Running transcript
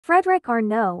Frederic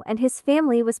Arnault and his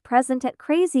family was present at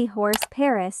Crazy Horse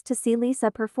Paris to see Lisa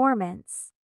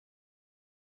performance.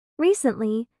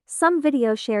 Recently, some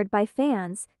video shared by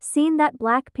fans seen that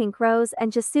Blackpink Rose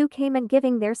and Jisoo came and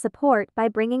giving their support by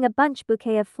bringing a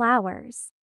bouquet of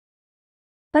flowers.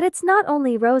 But it's not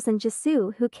only Rose and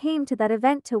Jisoo who came to that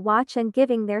event to watch and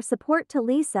giving their support to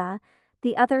Lisa.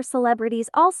 The other celebrities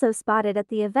also spotted at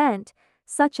the event,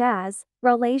 such as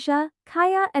Rolasia,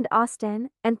 Kaya and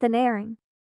Austin, and Thanering.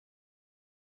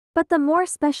 But the more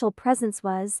special presence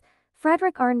was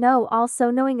Frederic Arnault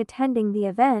also knowing attending the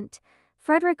event.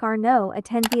 Frederic Arnault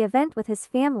attended the event with his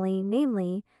family,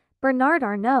 namely Bernard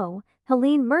Arnault,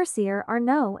 Helene Mercier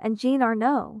Arnault and Jean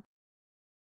Arnault.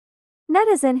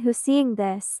 Netizen who seeing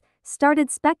this started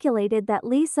speculated that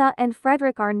Lisa and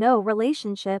Frederic Arnault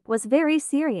relationship was very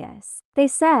serious. They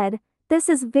said, "This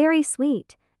is very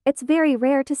sweet. It's very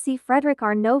rare to see Frederic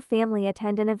Arnault family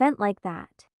attend an event like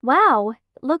that. Wow,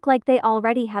 look like they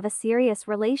already have a serious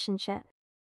relationship."